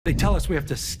They tell us we have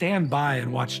to stand by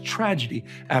and watch tragedy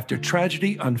after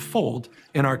tragedy unfold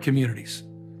in our communities.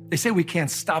 They say we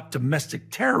can't stop domestic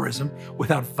terrorism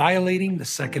without violating the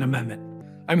Second Amendment.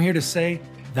 I'm here to say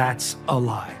that's a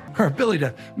lie. Our ability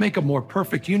to make a more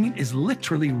perfect union is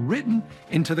literally written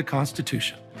into the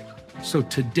Constitution. So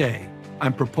today,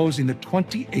 I'm proposing the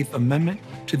 28th Amendment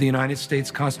to the United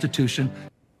States Constitution.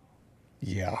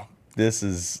 Yeah, this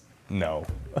is... No.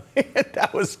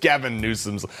 That was Gavin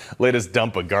Newsom's latest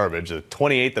dump of garbage, the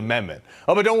 28th Amendment.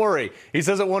 Oh, but don't worry. He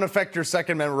says it won't affect your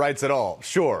Second Amendment rights at all.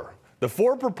 Sure. The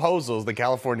four proposals the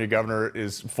California governor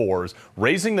is for is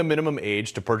raising the minimum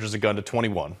age to purchase a gun to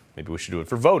 21. Maybe we should do it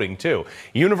for voting, too.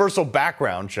 Universal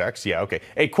background checks. Yeah, okay.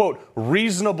 A, quote,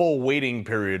 reasonable waiting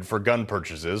period for gun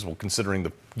purchases. Well, considering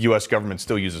the U.S. government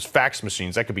still uses fax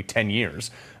machines, that could be 10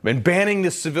 years. And banning the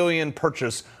civilian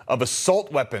purchase of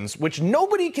assault weapons, which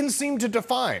nobody can seem to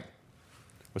define.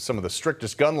 With some of the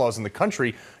strictest gun laws in the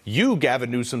country, you, Gavin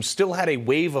Newsom, still had a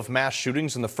wave of mass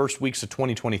shootings in the first weeks of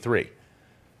 2023.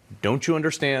 Don't you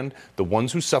understand? The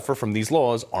ones who suffer from these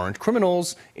laws aren't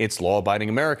criminals. It's law-abiding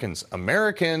Americans.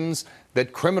 Americans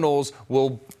that criminals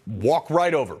will walk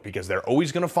right over because they're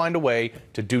always going to find a way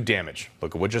to do damage.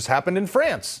 Look at what just happened in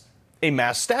France. A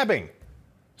mass stabbing.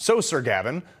 So, Sir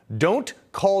Gavin, don't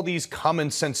call these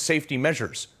common sense safety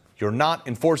measures. You're not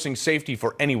enforcing safety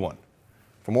for anyone.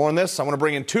 For more on this, I want to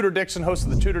bring in Tudor Dixon, host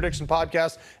of the Tudor Dixon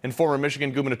podcast and former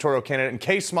Michigan gubernatorial candidate, and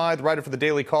Kay Smythe, writer for the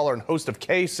Daily Caller and host of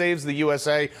Kay Saves the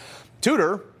USA.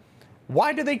 Tudor,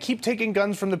 why do they keep taking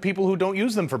guns from the people who don't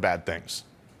use them for bad things?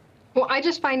 Well, I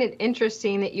just find it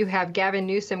interesting that you have Gavin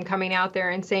Newsom coming out there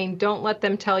and saying, don't let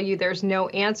them tell you there's no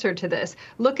answer to this.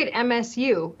 Look at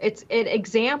MSU. It's an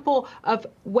example of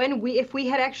if we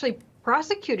had actually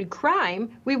prosecuted crime,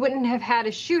 we wouldn't have had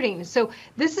a shooting. So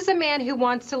this is a man who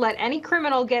wants to let any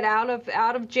criminal get out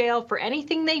of jail for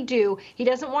anything they do. He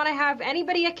doesn't want to have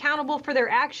anybody accountable for their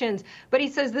actions, but he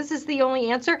says this is the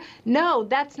only answer. No,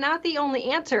 that's not the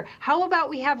only answer. How about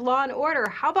we have law and order?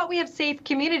 How about we have safe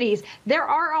communities? There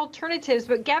are alternatives,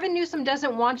 but Gavin Newsom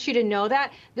doesn't want you to know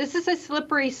that. This is a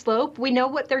slippery slope. We know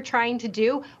what they're trying to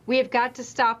do. We have got to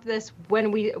stop this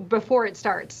before it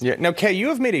starts. Yeah. Now, Kay, you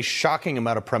have made a shocking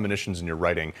amount of premonitions in your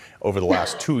writing over the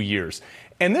last 2 years.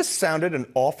 And this sounded an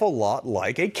awful lot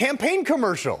like a campaign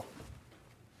commercial.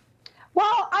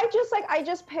 Well, I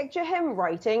just picture him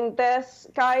writing this,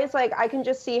 guys. Like, I can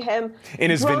just see him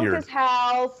in his drunk vineyard as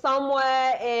hell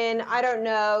somewhere in, I don't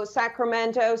know,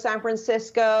 Sacramento, San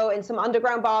Francisco, in some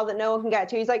underground bar that no one can get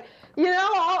to. He's like, you know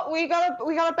what? We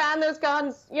gotta ban those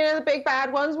guns. You know, the big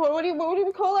bad ones. What do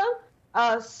we call them?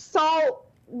 Assault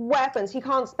weapons. He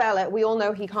can't spell it. We all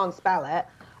know he can't spell it.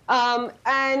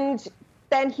 And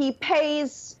then he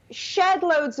pays shed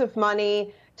loads of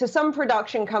money to some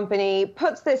production company,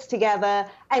 puts this together,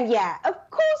 and yeah, of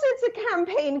course it's a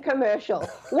campaign commercial.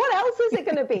 What else is it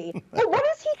going to be? What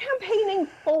is he campaigning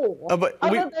for?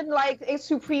 Other than like a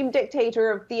supreme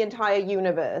dictator of the entire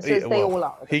universe, as they all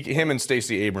are. Him and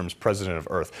Stacey Abrams, president of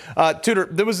Earth. Tudor,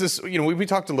 there was this, we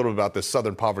talked a little about this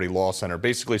Southern Poverty Law Center,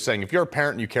 basically saying if you're a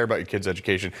parent and you care about your kid's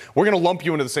education, we're going to lump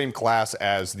you into the same class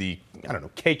as the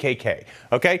KKK.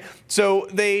 Okay, so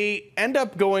they end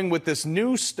up going with this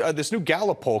new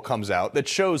Gallup poll comes out that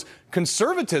shows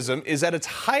conservatism is at its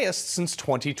highest since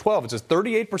 2012. It says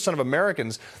 38% of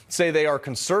Americans say they are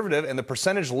conservative, and the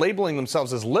percentage labeling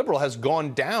themselves as liberal has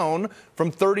gone down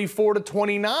from 34 to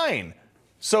 29.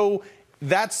 So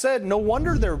that said, no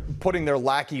wonder they're putting their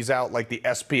lackeys out like the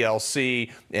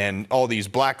SPLC and all these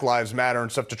Black Lives Matter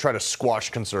and stuff to try to squash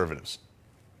conservatives.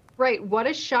 Right. What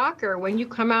a shocker when you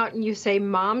come out and you say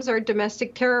moms are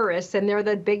domestic terrorists and they're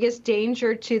the biggest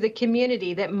danger to the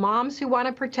community, that moms who want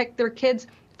to protect their kids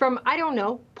from, I don't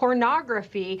know,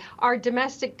 pornography are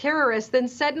domestic terrorists. Then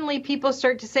suddenly people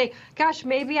start to say, gosh,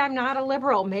 maybe I'm not a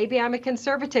liberal. Maybe I'm a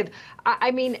conservative.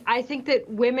 I mean, I think that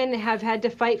women have had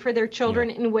to fight for their children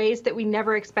in ways that we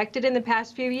never expected in the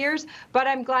past few years. But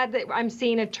I'm glad that I'm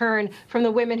seeing a turn from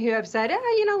the women who have said,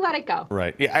 let it go.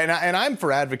 Right. Yeah. And I'm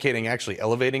for advocating actually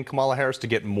elevating Kamala Harris to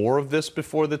get more of this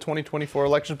before the 2024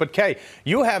 elections. But Kay,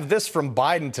 you have this from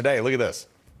Biden today. Look at this.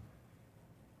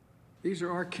 These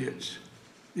are our kids.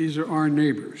 These are our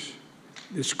neighbors.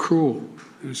 It's cruel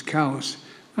and it's callous.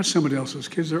 Not somebody else's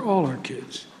kids. They're all our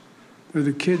kids. They're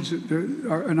the kids,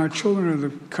 and our children are the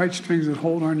kite strings that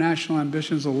hold our national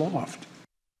ambitions aloft.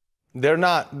 They're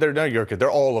not your kids. They're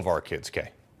all of our kids,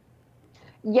 Kay.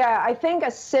 Yeah, I think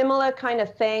a similar kind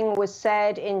of thing was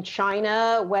said in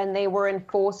China when they were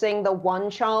enforcing the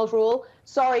one-child rule.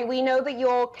 sorry, we know that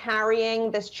you're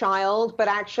carrying this child, but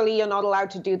actually you're not allowed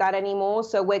to do that anymore,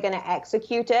 so we're going to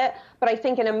execute it. But I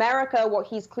think in America, what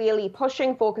he's clearly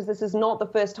pushing for, because this is not the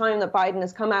first time that Biden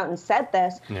has come out and said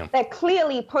this, they're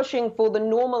clearly pushing for the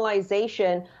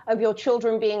normalization of your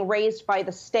children being raised by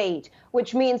the state,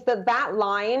 which means that that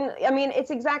line, I mean,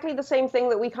 it's exactly the same thing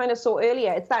that we kind of saw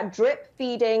earlier. It's that drip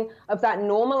feeding of that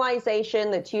normalization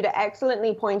that Tudor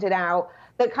excellently pointed out,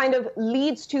 that kind of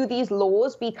leads to these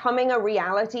laws becoming a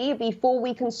reality before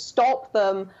we can stop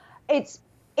them. It's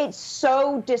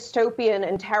so dystopian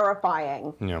and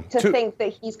terrifying to think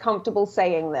that he's comfortable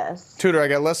saying this. Tudor, I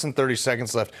got less than 30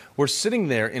 seconds left. We're sitting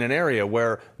there in an area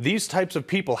where these types of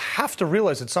people have to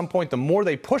realize at some point the more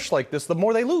they push like this, the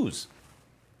more they lose.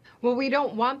 Well, we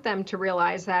don't want them to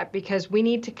realize that, because we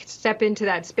need to step into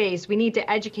that space. We need to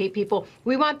educate people.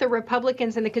 We want the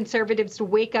Republicans and the conservatives to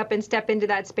wake up and step into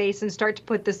that space and start to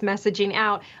put this messaging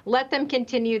out. Let them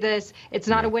continue this. It's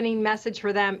not a winning message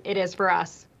for them. It is for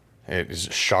us. It is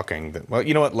shocking. Well,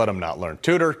 you know what? Let them not learn.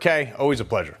 Tudor, Kay, always a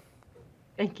pleasure.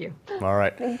 Thank you. All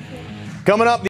right. Coming up.